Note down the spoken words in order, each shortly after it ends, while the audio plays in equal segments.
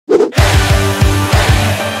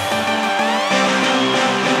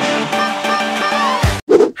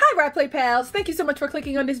Play Pals, thank you so much for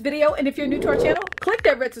clicking on this video, and if you're new to our channel, click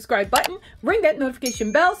that red subscribe button, ring that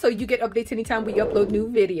notification bell so you get updates anytime we upload new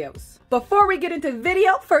videos. Before we get into the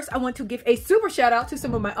video, first I want to give a super shout out to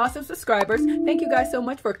some of my awesome subscribers. Thank you guys so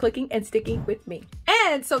much for clicking and sticking with me.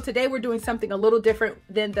 And so today we're doing something a little different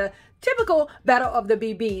than the typical Battle of the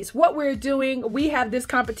BBs. What we're doing, we have this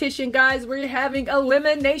competition, guys. We're having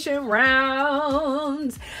elimination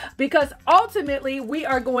rounds because ultimately we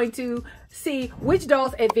are going to see which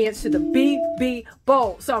dolls advance to the BB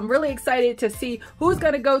Bowl. So I'm really excited to see who's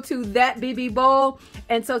going to go to that BB Bowl.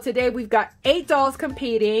 And so today we've got 8 dolls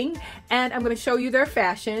competing, and I'm going to show you their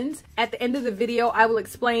fashions. At the end of the video, I will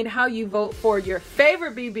explain how you vote for your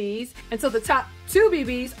favorite BBs. And so the top 2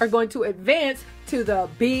 BBs are going to advance to the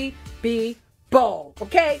BB Bowl.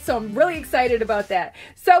 Okay, so I'm really excited about that.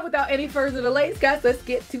 So without any further delays, guys, let's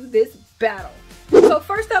get to this battle. So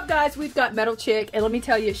first up, guys, we've got Metal Chick, and let me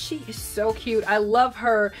tell you, she is so cute. I love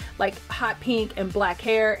her like hot pink and black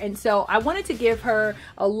hair, and so I wanted to give her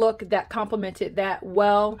a look that complemented that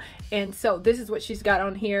well. And so this is what she's got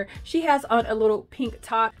on here. She has on a little pink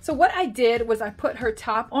top. So what I did was I put her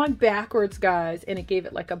top on backwards, guys, and it gave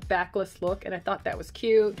it like a backless look, and I thought that was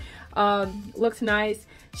cute. Looks nice.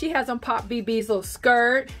 She has on Pop BB's little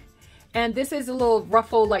skirt, and this is a little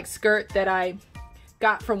ruffle like skirt that I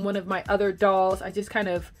got from one of my other dolls. I just kind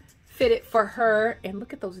of fit it for her, and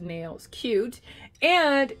look at those nails, cute.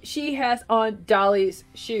 And she has on Dolly's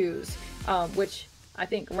shoes, which I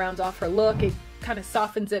think rounds off her look. It kind of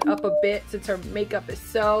softens it up a bit since her makeup is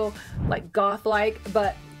so like goth-like.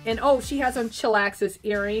 And oh, she has on Chillax's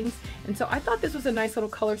earrings, and so I thought this was a nice little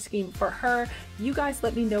color scheme for her. You guys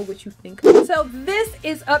let me know what you think. So this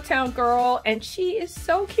is Uptown Girl, and she is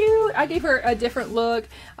so cute. I gave her a different look,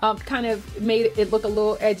 kind of made it look a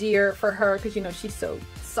little edgier for her because, you know, she's so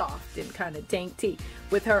soft and kind of dainty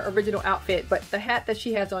with her original outfit. But the hat that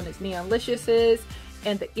she has on is Neonlicious's,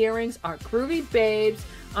 and the earrings are Groovy Babes.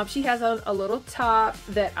 She has on a little top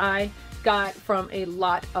that I got from a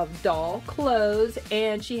lot of doll clothes,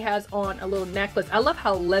 and she has on a little necklace. I love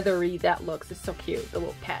how leathery that looks. It's so cute, the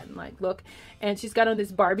little patent-like look. And she's got on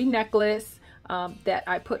this Barbie necklace that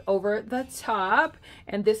I put over the top,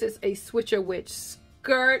 and this is a Switcher Witch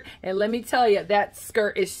skirt, and let me tell you, that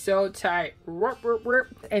skirt is so tight.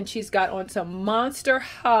 And she's got on some Monster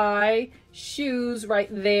High shoes right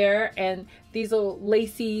there, and these little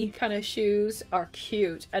lacy kind of shoes are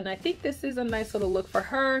cute, and I think this is a nice little look for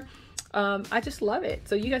her. I just love it.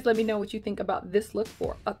 So you guys let me know what you think about this look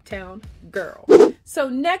for Uptown Girl. So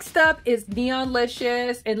next up is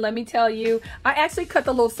Neonlicious, and let me tell you, I actually cut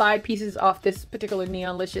the little side pieces off this particular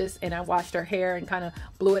Neonlicious, and I washed her hair and kind of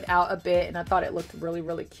blew it out a bit, and I thought it looked really,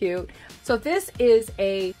 really cute. So this is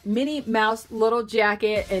a Minnie Mouse little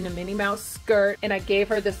jacket and a Minnie Mouse skirt, and I gave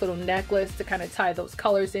her this little necklace to kind of tie those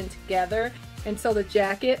colors in together. And so the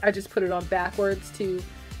jacket, I just put it on backwards to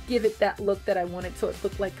give it that look that I wanted, so it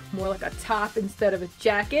looked like more like a top instead of a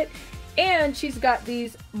jacket. And she's got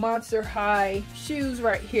these Monster High shoes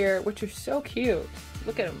right here, which are so cute.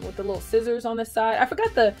 Look at them with the little scissors on the side. I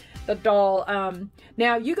forgot the doll.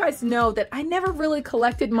 Now you guys know that I never really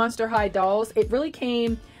collected Monster High dolls. It really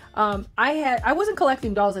came, I wasn't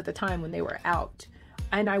collecting dolls at the time when they were out,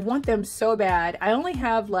 and I want them so bad. I only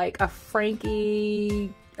have like a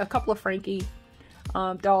couple of Frankie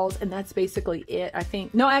dolls, and that's basically it. I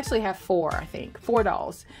think, no, I actually have 4, I think 4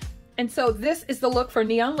 dolls. And so this is the look for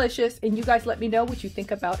Neonlicious, and you guys let me know what you think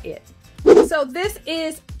about it. So this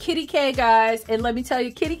is Kitty K, guys, and let me tell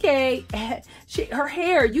you, Kitty K, her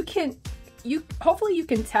hair, hopefully you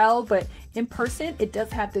can tell, but in person it does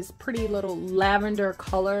have this pretty little lavender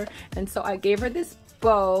color, and so I gave her this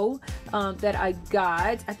bow that I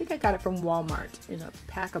think I got it from Walmart in a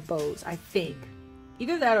pack of bows, I think.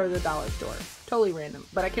 Either that or the dollar store. Totally random,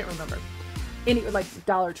 but I can't remember. Like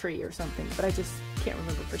Dollar Tree or something, but I just can't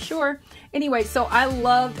remember for sure. Anyway, so I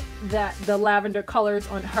loved the lavender colors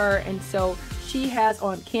on her, and so she has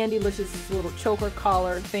on Candylicious' little choker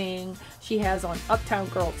collar thing. She has on Uptown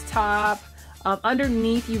Girl's top.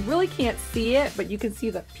 Underneath, you really can't see it, but you can see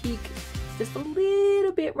the peak just a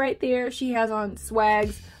little bit right there. She has on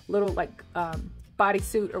Swag's little like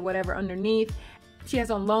bodysuit or whatever underneath. She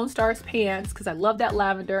has on Lone Star's pants because I love that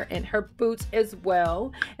lavender, and her boots as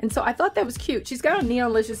well. And so I thought that was cute. She's got on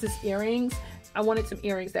Neonlicious's earrings. I wanted some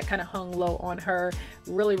earrings that kind of hung low on her.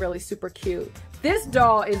 Really, really super cute. This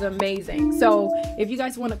doll is amazing. So if you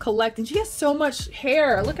guys want to collect, and she has so much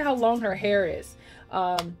hair. Look at how long her hair is.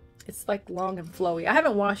 It's like long and flowy. I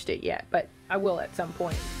haven't washed it yet, but I will at some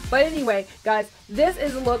point. But anyway, guys, this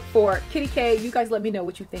is a look for Kitty K. You guys let me know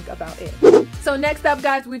what you think about it. So next up,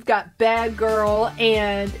 guys, we've got Bad Girl,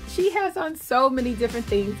 and she has on so many different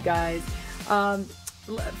things, guys.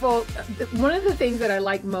 Well, one of the things that I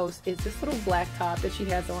like most is this little black top that she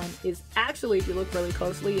has on is actually, if you look really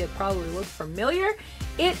closely, it probably looks familiar.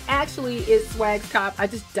 It actually is Swag's top. I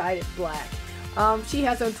just dyed it black. She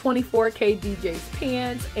has on 24K DJ's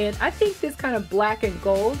pants, and I think this kind of black and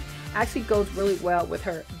gold actually goes really well with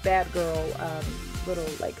her Bad Girl little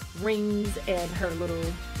like rings and her little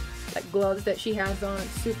like gloves that she has on.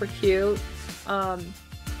 Super cute.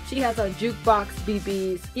 She has on Jukebox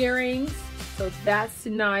BB's earrings, so that's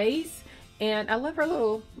nice. And I love her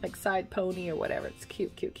little like side pony or whatever. It's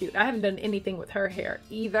cute, cute, cute. I haven't done anything with her hair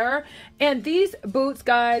either. And these boots,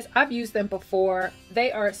 guys, I've used them before.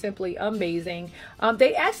 They are simply amazing.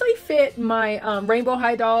 They actually fit my Rainbow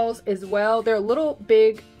High dolls as well. They're a little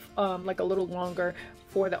big, like a little longer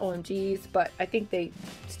for the OMGs, but I think they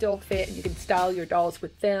still fit. You can style your dolls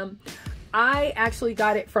with them. I actually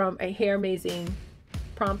got it from a Hair Amazing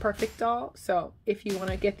Prom Perfect doll. So if you want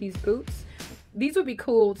to get these boots, these would be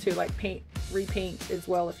cool to like repaint as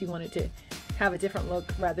well if you wanted to have a different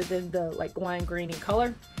look rather than the like lime green in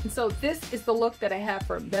color. And so this is the look that I have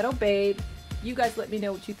for Metal Babe. You guys let me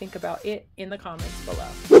know what you think about it in the comments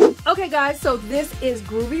below. Okay guys, so this is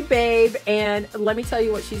Groovy Babe, and let me tell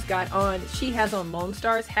you what she's got on. She has on Lone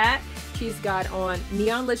Star's hat. She's got on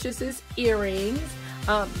Neonlicious's earrings.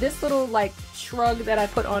 This little like shrug that I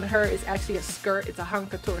put on her is actually a skirt. It's a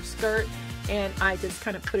haute couture skirt, and I just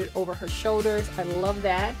kind of put it over her shoulders. I love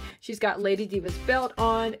that. She's got Lady Diva's belt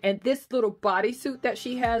on, and this little bodysuit that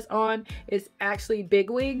she has on is actually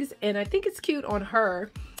Bigwigs, and I think it's cute on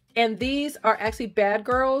her. And these are actually Bad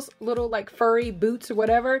Girl's little like furry boots or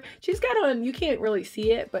whatever. She's got on, you can't really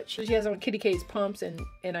see it, but she has on Kitty K's pumps, and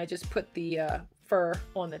I just put the fur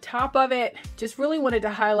on the top of it. Just really wanted to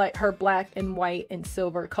highlight her black and white and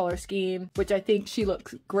silver color scheme, which I think she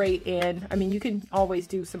looks great in. I mean, you can always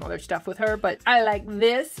do some other stuff with her, but I like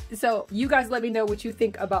this. So you guys let me know what you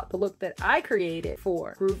think about the look that I created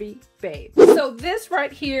for Groovy Babe. So this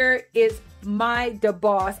right here is my Da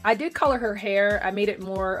Boss. I did color her hair. I made it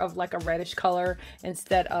more of like a reddish color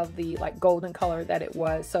instead of the like golden color that it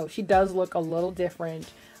was. So she does look a little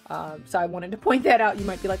different. So I wanted to point that out. You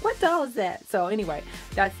might be like, what doll is that? So anyway,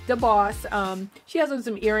 that's Da Boss. She has on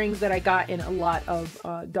some earrings that I got in a lot of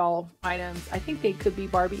doll items. I think they could be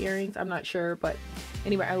Barbie earrings. I'm not sure, but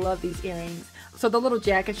anyway, I love these earrings. So the little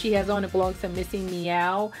jacket she has on, it belongs to Missy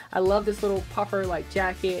Meow. I love this little puffer like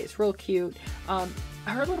jacket. It's real cute.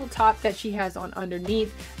 Her little top that she has on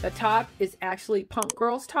underneath, the top is actually Punk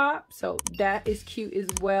Girl's top. So that is cute as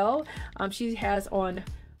well. She has on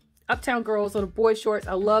Uptown Girls little boy shorts.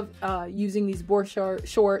 I love using these boy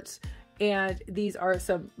shorts, and these are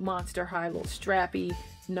some Monster High little strappy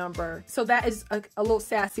number. So that is a little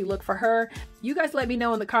sassy look for her. You guys let me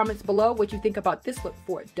know in the comments below what you think about this look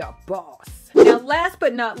for Da Boss. Now last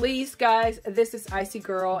but not least, guys, this is Icy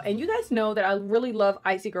Girl, and you guys know that I really love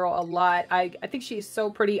Icy Girl a lot. I think she's so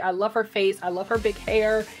pretty. I love her face. I love her big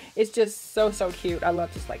hair. It's just so cute. I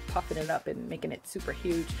love just like puffing it up and making it super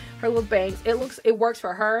huge. Her little bangs, it works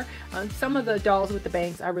for her. Some of the dolls with the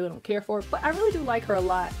bangs I really don't care for, but I really do like her a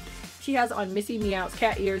lot. She has on Missy Meow's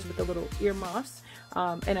cat ears with the little earmuffs.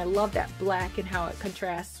 And I love that black and how it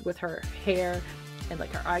contrasts with her hair and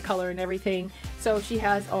like her eye color and everything. So she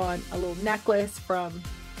has on a little necklace from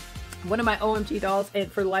one of my OMG dolls, and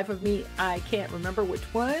for the life of me I can't remember which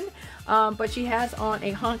one, but she has on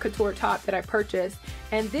a haute couture top that I purchased,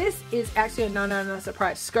 and this is actually a na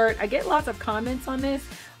surprise skirt. I get lots of comments on this.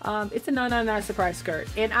 It's a na surprise skirt,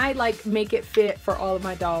 and I like make it fit for all of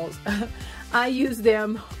my dolls. I use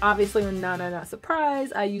them obviously on Na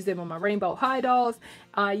Surprise. I use them on my Rainbow High dolls.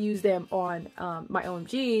 I use them on my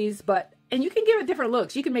OMGs, and you can give it different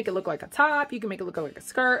looks. You can make it look like a top. You can make it look like a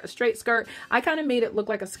skirt, a straight skirt. I kind of made it look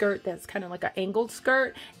like a skirt that's kind of like an angled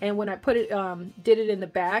skirt. And when I put it, did it in the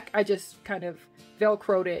back, I just kind of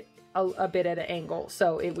Velcroed it a bit at an angle,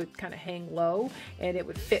 so it would kind of hang low and it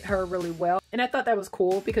would fit her really well. And I thought that was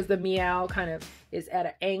cool because the meow kind of is at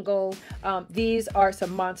an angle. These are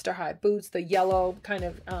some Monster High boots. The yellow kind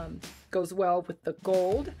of goes well with the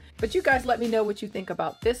gold. But you guys let me know what you think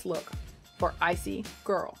about this look for Icy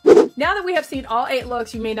Girl. Now that we have seen all 8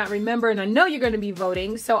 looks, you may not remember, and I know you're going to be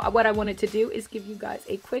voting, so what I wanted to do is give you guys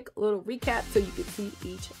a quick little recap so you can see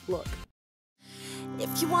each look.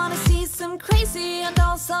 If you wanna see some crazy and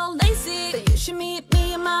also lazy, then you should meet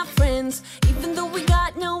me and my friends. Even though we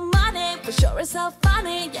got no money, for sure it's so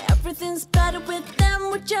funny. Yeah, everything's better with them.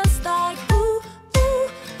 We're just like, ooh, ooh,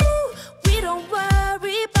 ooh. We don't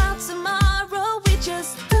worry about tomorrow.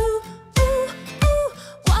 just do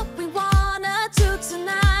what we wanna do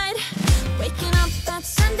tonight. Waking up at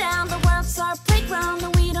sundown, the world's our playground,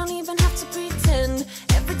 and we don't even have to pretend.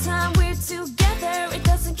 Every time we're together, it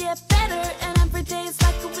doesn't get better, and every day's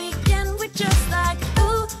like a weekend. We're just like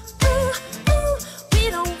ooh, ooh, ooh.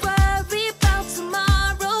 We don't worry about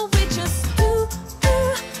tomorrow. We just do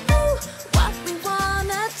what we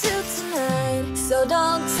wanna do tonight. So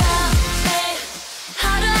don't tell me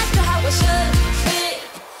how to act or how I should be.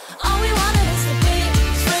 All we wanted is to be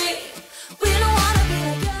free. We don't wanna be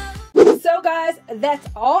like you. So guys, that's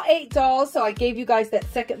all 8 dolls. So I gave you guys that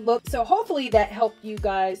second look. So hopefully that helped you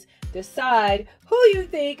guys decide who you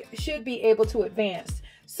think should be able to advance.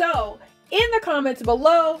 So in the comments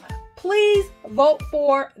below, please vote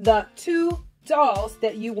for the 2 dolls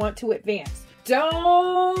that you want to advance.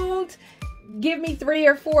 Don't give me 3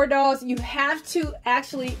 or 4 dolls. You have to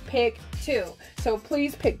actually pick 2. So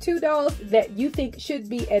please pick 2 dolls that you think should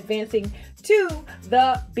be advancing to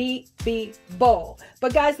the BB Bowl.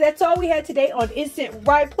 But guys, that's all we had today on Instant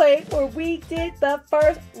Right Play, where we did the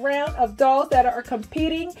first round of dolls that are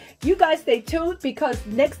competing. You guys stay tuned, because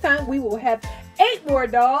next time we will have 8 more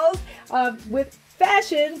dolls with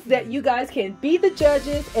fashions that you guys can be the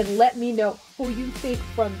judges and let me know who you think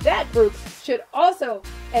from that group should also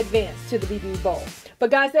advance to the BB Bowl. But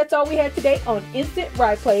guys, that's all we had today on Instant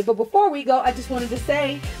Right Play. But before we go, I just wanted to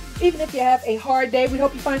say, even if you have a hard day, we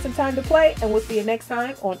hope you find some time to play, and we'll see you next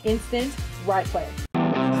time on Instant Right Play.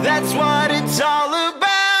 That's what it's all about.